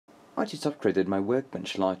I just upgraded my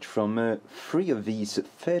workbench light from 3 of these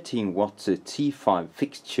 13-watt T5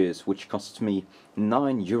 fixtures, which cost me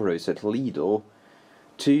 €9 at Lidl,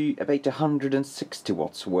 to about 160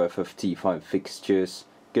 watts worth of T5 fixtures,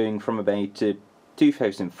 going from about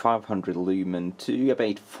 2,500 lumen to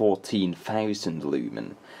about 14,000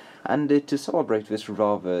 lumen. And to celebrate this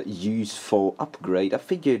rather useful upgrade, I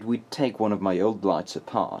figured we'd take one of my old lights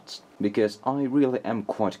apart, because I really am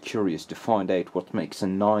quite curious to find out what makes a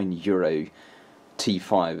 €9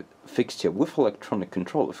 T5 fixture, with electronic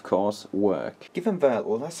control of course, work. Given their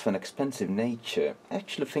less than expensive nature, I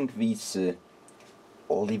actually think these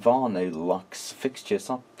Livarnolux fixtures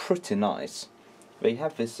are pretty nice. They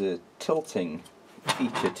have this tilting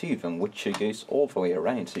feature to them, which goes all the way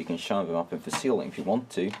around, so you can shine them up in the ceiling if you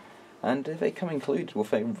want to. And they come included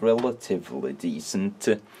with a relatively decent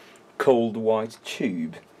cold white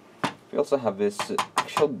tube. We also have this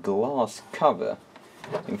actual glass cover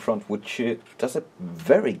in front, which does a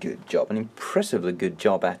very good job, an impressively good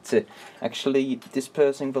job at actually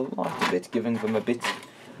dispersing the light a bit, giving them a bit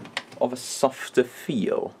of a softer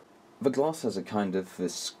feel. The glass has a kind of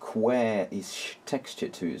square-ish texture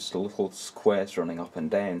to it, so little squares running up and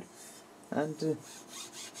down, and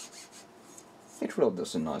it really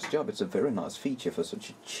does a nice job. It's a very nice feature for such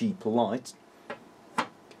a cheap light.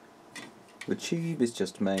 The tube is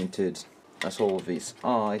just mounted, as all of these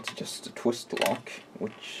are, it's just a twist lock,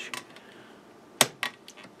 which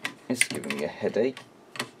is giving me a headache.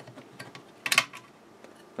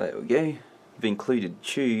 There we go. The included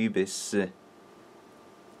tube is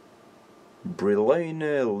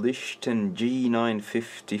Livarnolux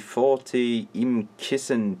G95040 im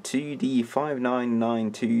Kissen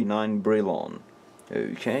 2D59929 Brilon.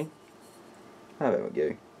 Okay. There we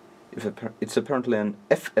go. It's apparently an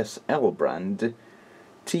FSL brand,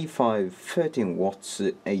 T5 13 watts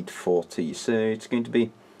 840, so it's going to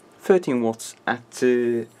be 13 watts at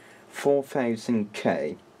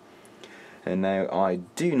 4000K. And now I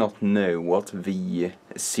do not know what the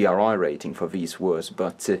CRI rating for these was,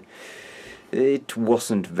 but it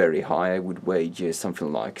wasn't very high. I would wager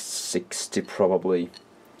something like 60 probably.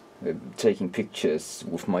 Taking pictures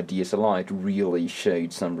with my DSLR, it really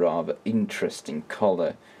showed some rather interesting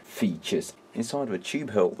colour features. Inside the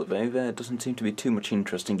tube holder though, there doesn't seem to be too much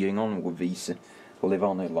interesting going on with these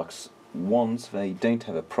Livarnolux ones. They don't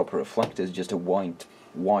have a proper reflector, it's just a white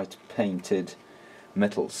painted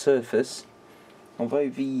metal surface. Although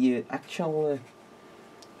the actual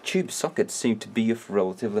tube sockets seem to be of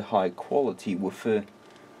relatively high quality, with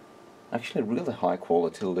actually really high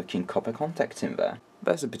quality looking copper contacts in there.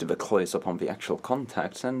 There's a bit of a close-up on the actual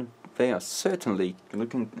contacts, and they are certainly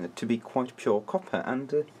looking to be quite pure copper,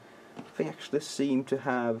 and they actually seem to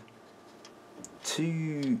have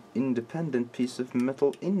 2 independent pieces of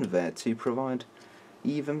metal in there to provide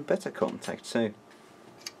even better contact, so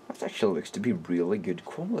that actually looks to be really good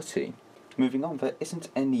quality. Moving on, there isn't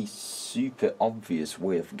any super obvious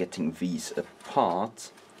way of getting these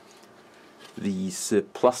apart. These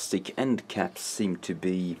plastic end caps seem to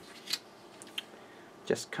be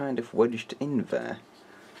just kind of wedged in there,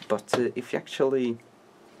 but if you actually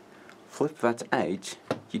flip that out,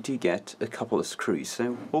 you do get a couple of screws,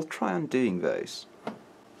 so we'll try undoing those.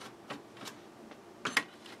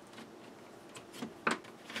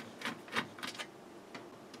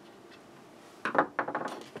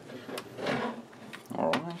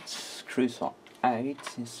 Alright, screws are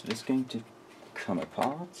out. Is this going to come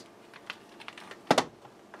apart?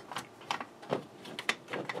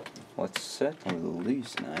 Well, it's certainly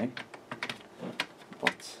loose now,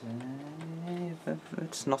 but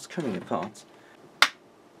it's not coming apart.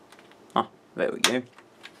 Ah, there we go.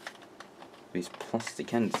 These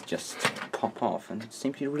plastic ends just pop off, and it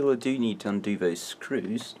seems you really do need to undo those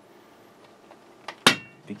screws,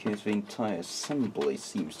 because the entire assembly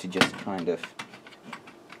seems to just kind of,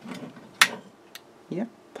 yeah,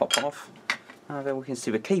 pop off. There we can see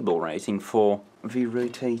the cable rating for the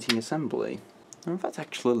rotating assembly. And that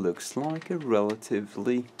actually looks like a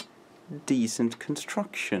relatively decent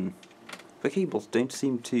construction. The cables don't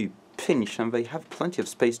seem to pinch, and they have plenty of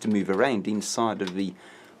space to move around inside of the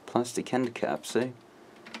plastic end cap, so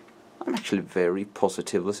I'm actually very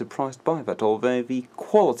positively surprised by that, although the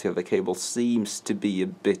quality of the cable seems to be a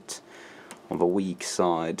bit on the weak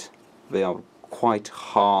side. They are quite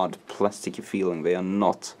hard, plasticky feeling. They are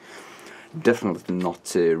not, definitely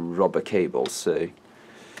not rubber cables, so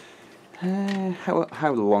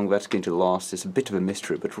how long that's going to last is a bit of a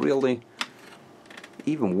mystery, but really,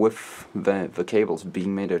 even with the cables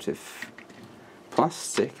being made out of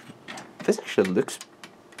plastic, this actually looks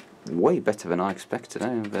way better than I expected.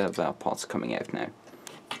 There are parts coming out now.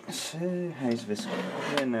 So, how's this?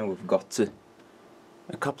 Yeah, now we've got a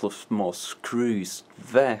couple of small screws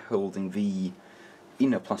there holding the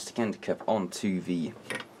inner plastic end cap onto the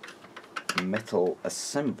metal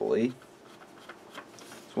assembly. So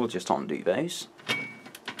we'll just undo those.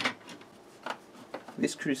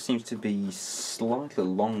 This screw seems to be slightly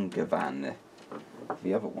longer than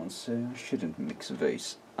the other one, so I shouldn't mix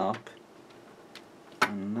those up.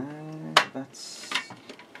 And now that's...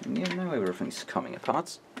 yeah, now everything's coming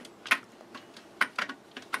apart.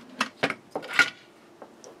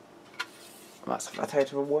 That's that out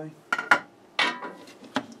of the way.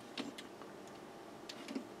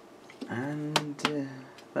 And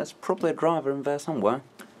there's probably a driver in there somewhere.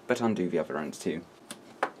 But undo the other end too.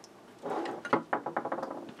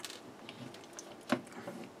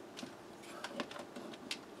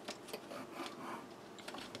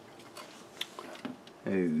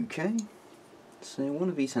 Okay, so one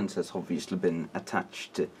of these ends has obviously been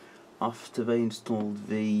attached after they installed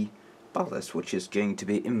the ballast, which is going to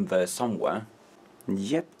be in there somewhere.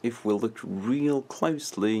 Yep, if we look real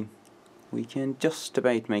closely, we can just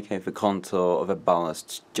about make out the contour of a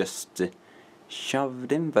ballast just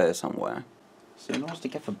shoved in there somewhere. So in order to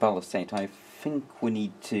get the ballast out, I think we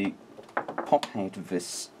need to pop out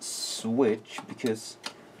this switch, because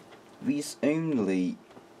these only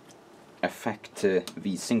affect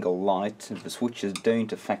the single light. The switches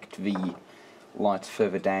don't affect the light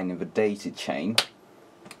further down in the data chain.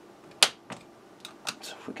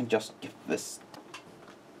 So if we can just give this...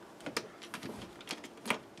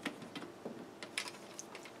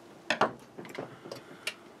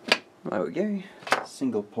 there we go,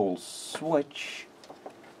 single pole switch.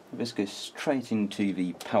 This goes straight into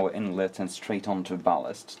the power inlet and straight onto the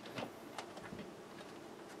ballast.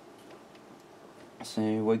 So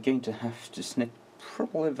we're going to have to snip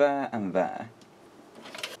probably there and there.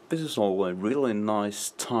 This is all really nice,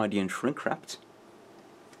 tidy and shrink wrapped.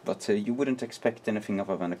 But you wouldn't expect anything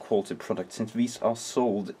other than a quality product, since these are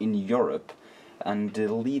sold in Europe, and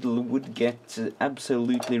Lidl would get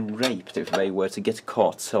absolutely raped if they were to get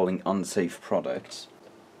caught selling unsafe products.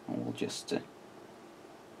 And we'll just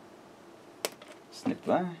snip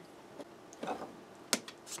there,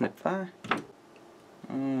 snip there, there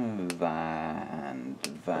and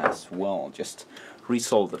there as well. Just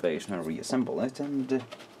resolder those and reassemble it, and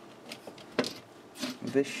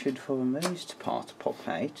this should for the most part pop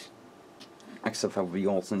out, except that we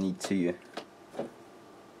also need to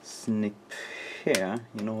snip here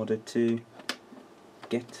in order to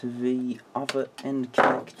get the other end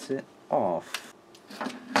connector off.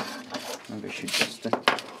 And we should just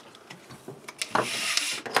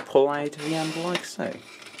pull out the end like so.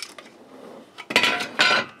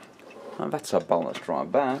 And that's our ballast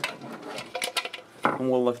right there. And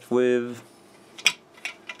we're left with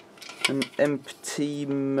an empty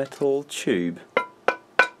metal tube.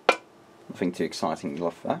 Nothing too exciting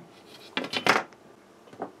left there.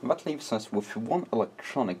 That leaves us with one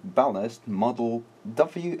electronic ballast, model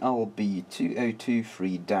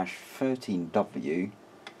WLB2023-13W,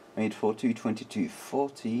 made for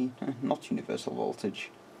 222/40, not universal voltage,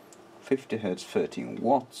 50 Hz 13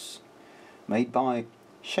 watts, made by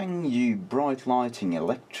Shangyu Bright Lighting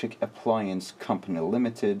Electric Appliance Company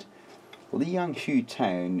Limited, Lianghu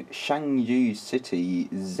Town, Shangyu City,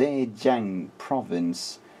 Zhejiang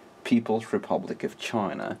Province, People's Republic of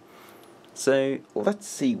China. So let's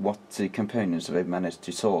see what components they've managed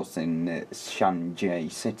to source in Shangyu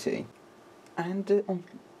City. And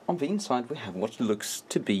on the inside we have what looks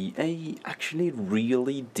to be a actually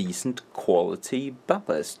really decent quality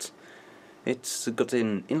ballast. It's got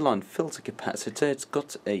an inline filter capacitor, it's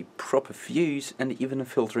got a proper fuse and even a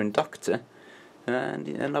filter inductor, and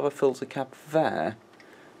another filter cap there,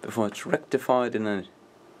 before it's rectified in a,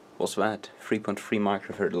 what's that, 3.3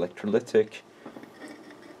 microfarad electrolytic,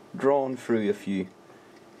 drawn through a few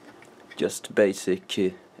just basic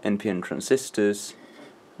NPN transistors,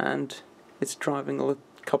 and it's driving a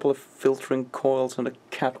couple of filtering coils and a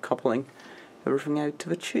cap coupling everything out to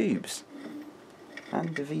the tubes.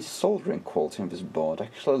 And the soldering quality on this board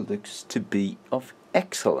actually looks to be of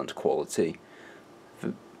excellent quality.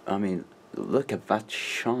 I mean, look at that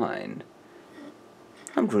shine.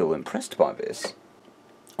 I'm really impressed by this.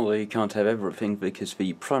 Although you can't have everything, because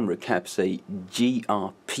the primary cap's a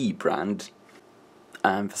GRP brand,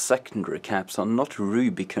 and the secondary caps are not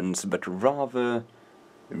Rubicons, but rather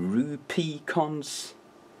Rupicons.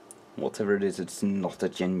 Whatever it is, it's not a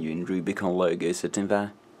genuine Rubicon logo sitting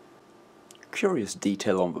there. Curious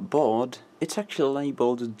detail on the board, it's actually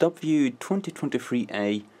labelled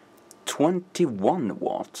W2023A 21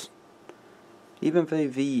 watt, even though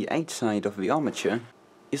the outside of the armature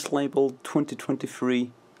is labelled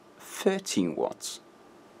 2023 13 watts.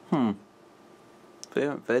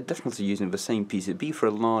 They're definitely using the same PCB for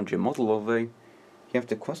a larger model, although you have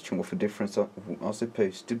to question what the difference are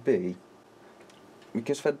supposed to be.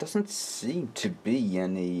 Because there doesn't seem to be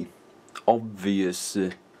any obvious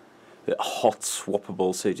hot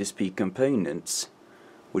swappable, so to speak, components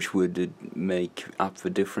which would make up the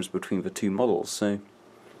difference between the two models. So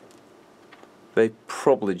they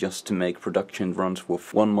probably just to make production runs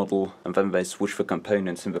with one model, and then they switch the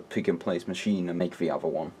components in the pick-and-place machine and make the other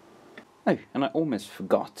one. Oh, and I almost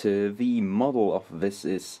forgot, the model of this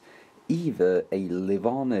is either a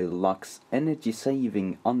Livarnolux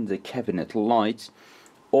energy-saving under-cabinet light,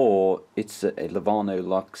 or it's a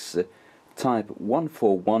Livarnolux type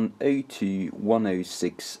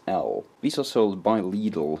 14102106L. These are sold by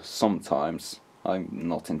Lidl sometimes. I'm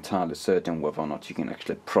not entirely certain whether or not you can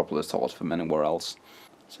actually properly source them anywhere else.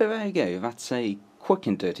 So there you go, that's a quick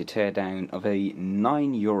and dirty teardown of a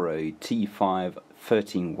 €9 T5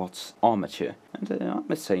 13 watts armature, and I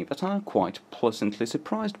must say that I'm quite pleasantly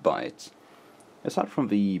surprised by it. Aside from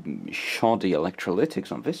the shoddy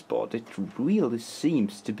electrolytics on this board, it really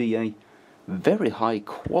seems to be a very high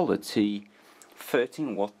quality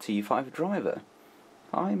 13 watt T5 driver.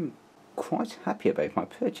 I'm quite happy about my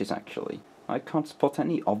purchase actually. I can't spot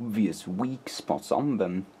any obvious weak spots on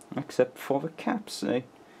them, except for the caps, so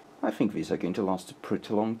I think these are going to last a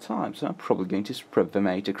pretty long time, so I'm probably going to spread them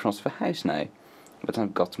out across the house now. But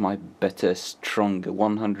I've got my better, stronger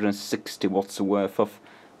 160 watts worth of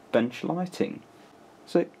bench lighting.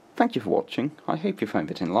 So, thank you for watching. I hope you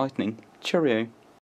found it enlightening. Cheerio.